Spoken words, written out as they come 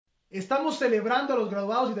estamos celebrando a los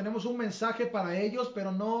graduados y tenemos un mensaje para ellos,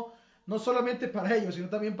 pero no solamente para ellos, sino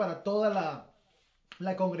también para toda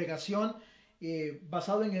la congregación,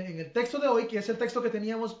 basado en el texto de hoy, que es el texto que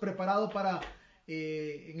teníamos preparado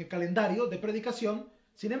en el calendario de predicación.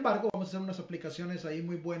 Sin embargo, vamos a hacer unas aplicaciones ahí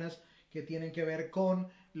muy buenas que tienen que ver con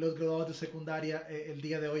los graduados de secundaria el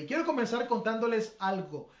día de hoy. Quiero comenzar contándoles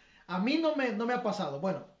algo. A mí no me ha pasado.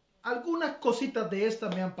 Bueno, algunas cositas de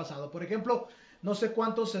estas me han pasado. Por ejemplo, no sé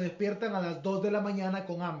cuántos se despiertan a las 2 de la mañana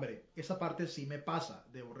con hambre. Esa parte sí me pasa,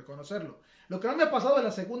 debo reconocerlo. Lo que no me ha pasado es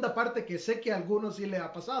la segunda parte, que sé que a algunos sí le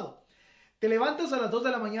ha pasado. Te levantas a las 2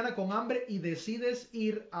 de la mañana con hambre y decides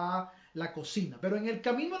ir a la cocina. Pero en el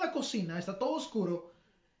camino a la cocina está todo oscuro,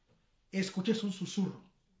 escuchas un susurro.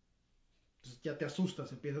 Entonces ya te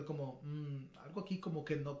asustas, empiezas como, algo aquí como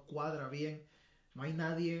que no cuadra bien. No hay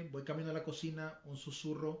nadie, voy camino a la cocina, un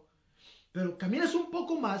susurro. Pero caminas un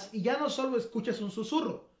poco más y ya no solo escuchas un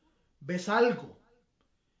susurro, ves algo.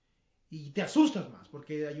 Y te asustas más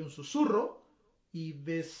porque hay un susurro y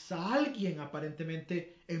ves a alguien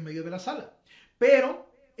aparentemente en medio de la sala. Pero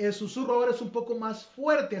el susurro ahora es un poco más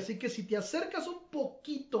fuerte, así que si te acercas un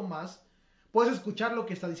poquito más, puedes escuchar lo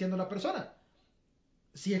que está diciendo la persona.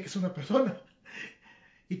 Si es que es una persona.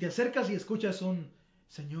 Y te acercas y escuchas un: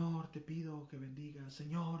 Señor, te pido que bendigas,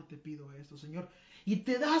 Señor, te pido esto, Señor. Y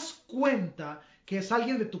te das cuenta que es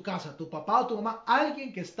alguien de tu casa, tu papá o tu mamá,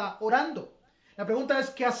 alguien que está orando. La pregunta es,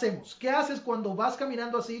 ¿qué hacemos? ¿Qué haces cuando vas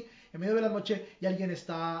caminando así en medio de la noche y alguien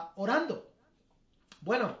está orando?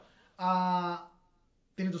 Bueno,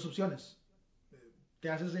 tienes dos opciones. Te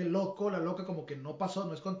haces el loco, la loca, como que no pasó,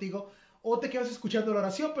 no es contigo, o te quedas escuchando la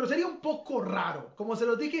oración, pero sería un poco raro. Como se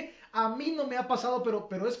los dije, a mí no me ha pasado,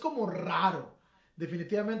 pero es como raro.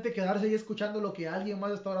 Definitivamente quedarse ahí escuchando lo que alguien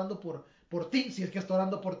más está orando por ti, si es que está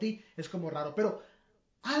orando por ti, es como raro. Pero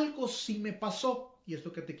algo sí me pasó, y es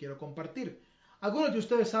lo que te quiero compartir. Algunos de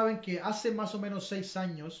ustedes saben que hace más o menos 6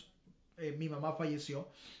 años mi mamá falleció.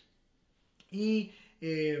 Y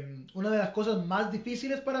una de las cosas más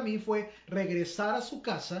difíciles para mí fue regresar a su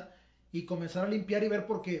casa y comenzar a limpiar y ver,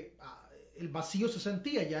 porque el vacío se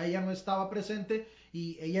sentía, ya ella no estaba presente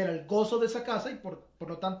y ella era el gozo de esa casa, y por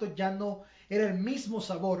lo tanto ya no era el mismo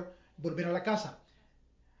sabor volver a la casa.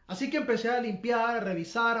 Así que empecé a limpiar, a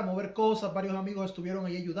revisar, a mover cosas. Varios amigos estuvieron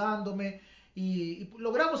ahí ayudándome y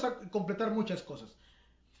logramos completar muchas cosas.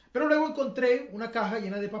 Pero luego encontré una caja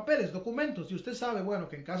llena de papeles, documentos, y usted sabe, bueno,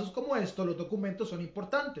 que en casos como estos los documentos son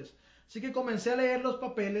importantes. Así que comencé a leer los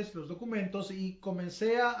papeles, los documentos, y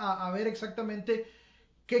comencé a ver exactamente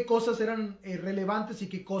qué cosas eran relevantes y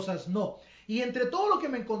qué cosas no. Y entre todo lo que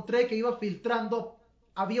me encontré, que iba filtrando,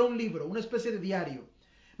 había un libro, una especie de diario.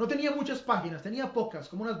 No tenía muchas páginas, tenía pocas,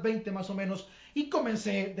 como unas 20 más o menos, y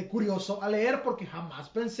comencé de curioso a leer, porque jamás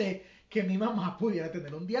pensé que mi mamá pudiera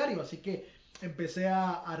tener un diario. Así que empecé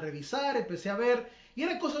a revisar, empecé a ver, y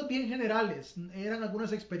eran cosas bien generales, eran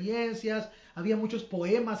algunas experiencias, había muchos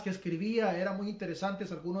poemas que escribía, eran muy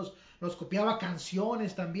interesantes, algunos los copiaba,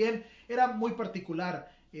 canciones también. Era muy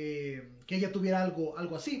particular que ella tuviera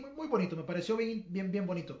algo así, muy bonito, me pareció bien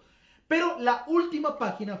bonito. Pero la última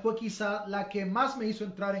página fue quizá la que más me hizo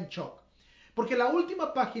entrar en shock, porque la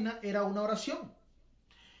última página era una oración.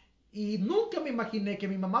 Y nunca me imaginé que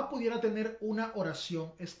mi mamá pudiera tener una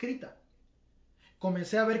oración escrita.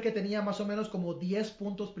 Comencé a ver que tenía más o menos como 10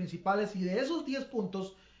 puntos principales, y de esos 10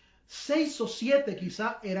 puntos, 6 o 7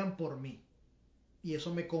 quizá eran por mí. Y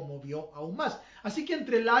eso me conmovió aún más. Así que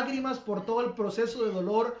entre lágrimas por todo el proceso de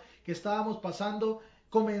dolor que estábamos pasando,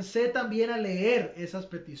 comencé también a leer esas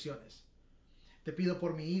peticiones. Te pido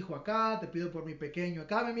por mi hijo acá, te pido por mi pequeño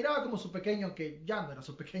acá. Me miraba como su pequeño, que ya no era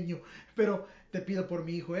su pequeño, pero te pido por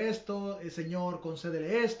mi hijo esto, Señor,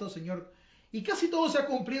 concédele esto, Señor. Y casi todo se ha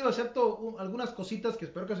cumplido, excepto algunas cositas que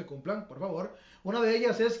espero que se cumplan, por favor. Una de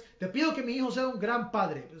ellas es: te pido que mi hijo sea un gran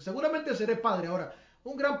padre. Seguramente seré padre ahora.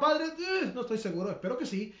 Un gran padre, no estoy seguro, espero que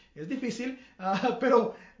sí, es difícil,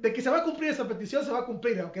 pero de que se va a cumplir esa petición, se va a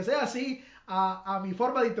cumplir, aunque sea así a mi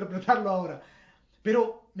forma de interpretarlo ahora.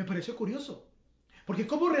 Pero me pareció curioso, porque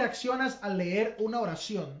 ¿cómo reaccionas al leer una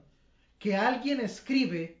oración que alguien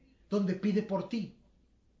escribe donde pide por ti?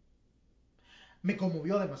 Me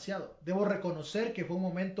conmovió demasiado. Debo reconocer que fue un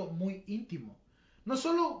momento muy íntimo. No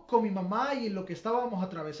solo con mi mamá y en lo que estábamos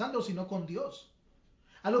atravesando, sino con Dios.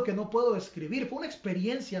 Algo que no puedo describir. Fue una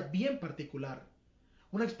experiencia bien particular.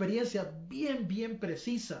 Una experiencia bien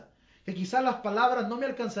precisa. Que quizás las palabras no me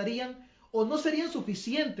alcanzarían, o no serían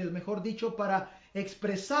suficientes, mejor dicho, para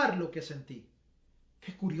expresar lo que sentí.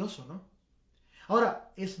 Qué curioso, ¿no?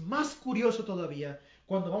 Ahora, es más curioso todavía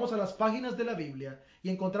cuando vamos a las páginas de la Biblia y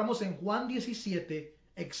encontramos en Juan 17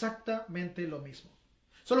 exactamente lo mismo.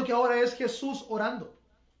 Solo que ahora es Jesús orando.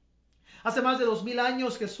 Hace más de 2000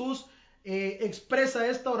 años Jesús expresa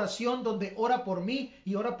esta oración donde ora por mí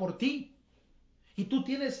y ora por ti. Y tú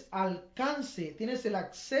tienes alcance, tienes el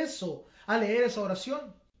acceso a leer esa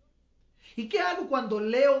oración. ¿Y qué hago cuando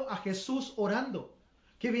leo a Jesús orando?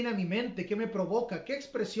 ¿Qué viene a mi mente? ¿Qué me provoca? ¿Qué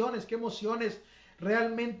expresiones, qué emociones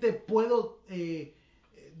realmente puedo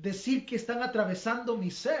decir que están atravesando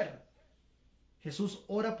mi ser? Jesús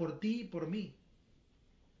ora por ti y por mí.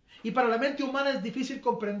 Y para la mente humana es difícil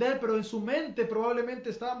comprender, pero en su mente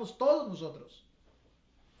probablemente estábamos todos nosotros.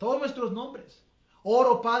 Todos nuestros nombres.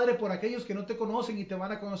 Oro, Padre, por aquellos que no te conocen y te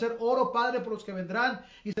van a conocer. Oro, Padre, por los que vendrán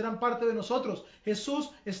y serán parte de nosotros.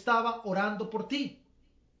 Jesús estaba orando por ti.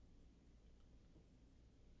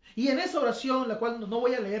 Y en esa oración, la cual no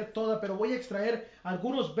voy a leer toda, pero voy a extraer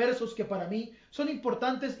algunos versos que para mí son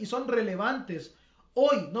importantes y son relevantes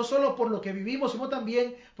hoy, no solo por lo que vivimos, sino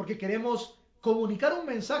también porque queremos comunicar un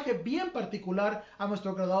mensaje bien particular a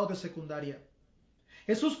nuestros graduados de secundaria.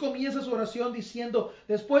 Jesús comienza su oración diciendo,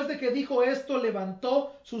 después de que dijo esto,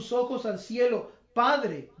 levantó sus ojos al cielo.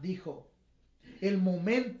 Padre, dijo, el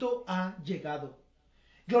momento ha llegado.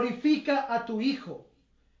 Glorifica a tu Hijo,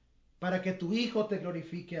 para que tu Hijo te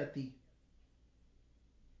glorifique a ti.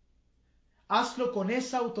 Hazlo con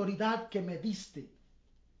esa autoridad que me diste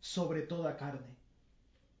sobre toda carne,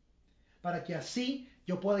 para que así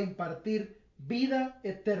yo pueda impartir vida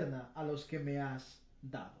eterna a los que me has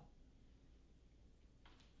dado.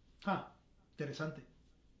 Interesante.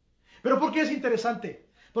 ¿Pero por qué es interesante?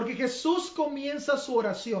 Porque Jesús comienza su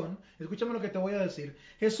oración, escúchame lo que te voy a decir.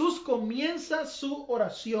 Jesús comienza su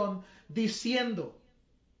oración diciendo,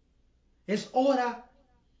 es hora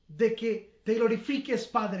de que te glorifiques,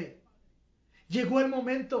 Padre. Llegó el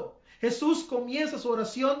momento. Jesús comienza su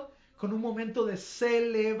oración con un momento de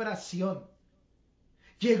celebración.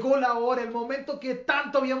 Llegó la hora, el momento que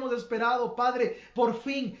tanto habíamos esperado, Padre. Por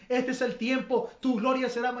fin, este es el tiempo. Tu gloria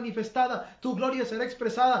será manifestada, tu gloria será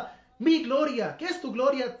expresada. Mi gloria, ¿qué es tu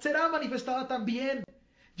gloria? Será manifestada también.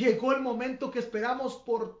 Llegó el momento que esperamos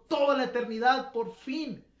por toda la eternidad, por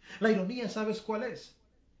fin. La ironía, ¿sabes cuál es?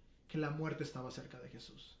 Que la muerte estaba cerca de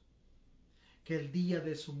Jesús. Que el día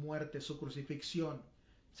de su muerte, su crucifixión,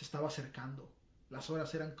 se estaba acercando. Las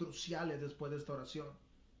horas eran cruciales después de esta oración.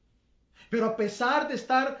 Pero a pesar de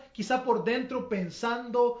estar quizá por dentro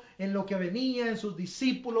pensando en lo que venía, en sus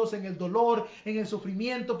discípulos, en el dolor, en el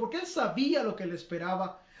sufrimiento, porque él sabía lo que le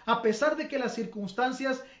esperaba, a pesar de que las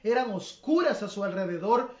circunstancias eran oscuras a su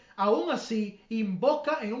alrededor, aún así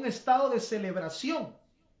invoca en un estado de celebración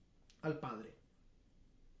al Padre.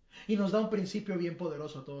 Y nos da un principio bien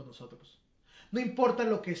poderoso a todos nosotros. No importa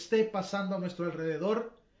lo que esté pasando a nuestro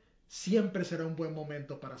alrededor, siempre será un buen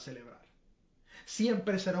momento para celebrar.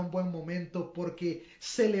 Siempre será un buen momento porque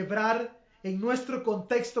celebrar en nuestro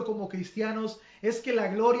contexto como cristianos es que la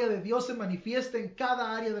gloria de Dios se manifieste en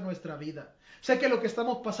cada área de nuestra vida. Sé que lo que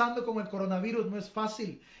estamos pasando con el coronavirus no es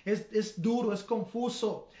fácil, es duro, es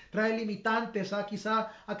confuso, trae limitantes, ha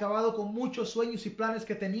quizá acabado con muchos sueños y planes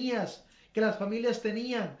que tenías, que las familias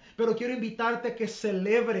tenían, pero quiero invitarte a que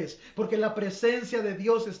celebres, porque la presencia de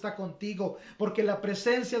Dios está contigo, porque la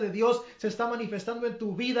presencia de Dios se está manifestando en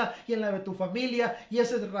tu vida y en la de tu familia, y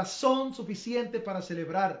esa es razón suficiente para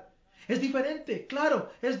celebrar. Es diferente,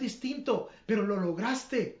 claro, es distinto, pero lo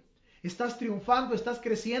lograste. Estás triunfando, estás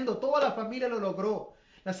creciendo, toda la familia lo logró.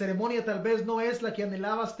 La ceremonia tal vez no es la que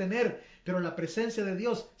anhelabas tener, pero la presencia de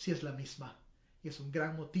Dios sí es la misma, y es un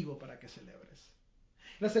gran motivo para que celebres.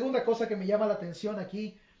 La segunda cosa que me llama la atención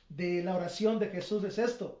aquí de la oración de Jesús es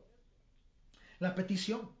esto, la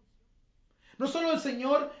petición. No solo el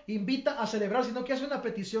Señor invita a celebrar, sino que hace una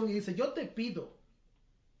petición y dice, yo te pido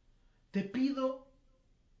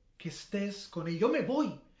que estés con ellos. Yo me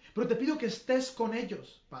voy, pero te pido que estés con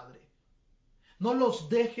ellos, Padre. No los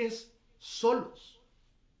dejes solos.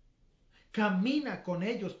 Camina con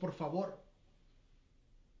ellos, por favor.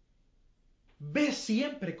 Ve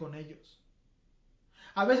siempre con ellos.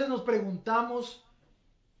 A veces nos preguntamos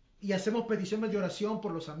y hacemos peticiones de oración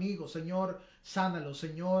por los amigos. Señor, sánalos.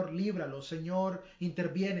 Señor, líbralos. Señor,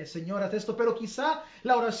 interviene. Señor, haz esto. Pero quizá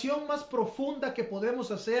la oración más profunda que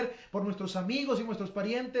podemos hacer por nuestros amigos y nuestros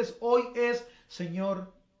parientes hoy es,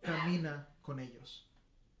 Señor, camina con ellos.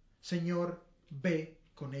 Señor, ve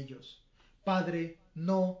con ellos. Padre,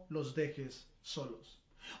 no los dejes solos.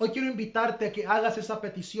 Hoy quiero invitarte a que hagas esa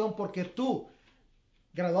petición porque tú,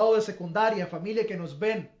 graduado de secundaria, familia que nos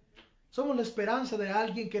ven, somos la esperanza de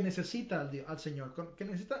alguien que necesita al Señor, que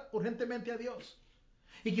necesita urgentemente a Dios.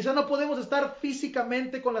 Y quizá no podemos estar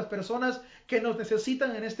físicamente con las personas que nos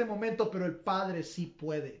necesitan en este momento, pero el Padre sí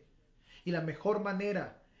puede. Y la mejor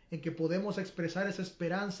manera en que podemos expresar esa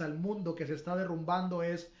esperanza al mundo que se está derrumbando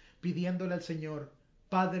es pidiéndole al Señor,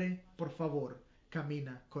 Padre, por favor,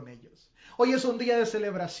 camina con ellos. Hoy es un día de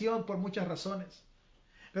celebración por muchas razones,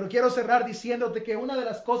 pero quiero cerrar diciéndote que una de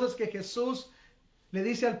las cosas que Jesús le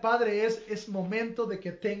dice al Padre es momento de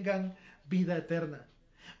que tengan vida eterna.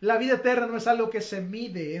 La vida eterna no es algo que se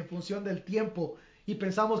mide en función del tiempo y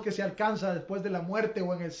pensamos que se alcanza después de la muerte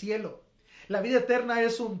o en el cielo. La vida eterna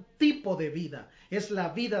es un tipo de vida, es la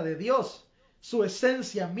vida de Dios, su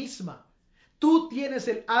esencia misma. Tú tienes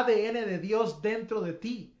el ADN de Dios dentro de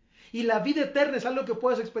ti y la vida eterna es algo que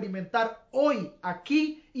puedes experimentar hoy,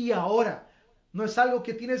 aquí y ahora. No es algo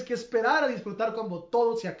que tienes que esperar a disfrutar cuando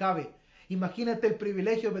todo se acabe. Imagínate el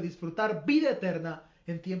privilegio de disfrutar vida eterna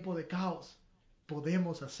en tiempo de caos.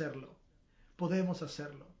 Podemos hacerlo. Podemos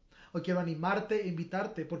hacerlo. Hoy quiero animarte e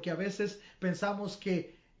invitarte porque a veces pensamos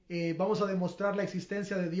que vamos a demostrar la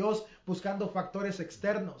existencia de Dios buscando factores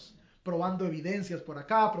externos, probando evidencias por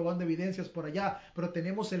acá, probando evidencias por allá, pero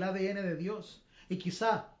tenemos el ADN de Dios y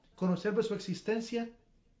quizá conocer de su existencia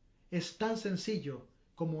es tan sencillo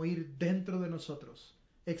como ir dentro de nosotros,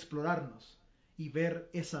 explorarnos y ver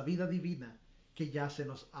esa vida divina que ya se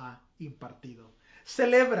nos ha impartido.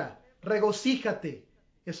 Celebra, regocíjate.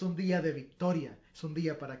 Es un día de victoria, es un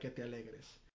día para que te alegres.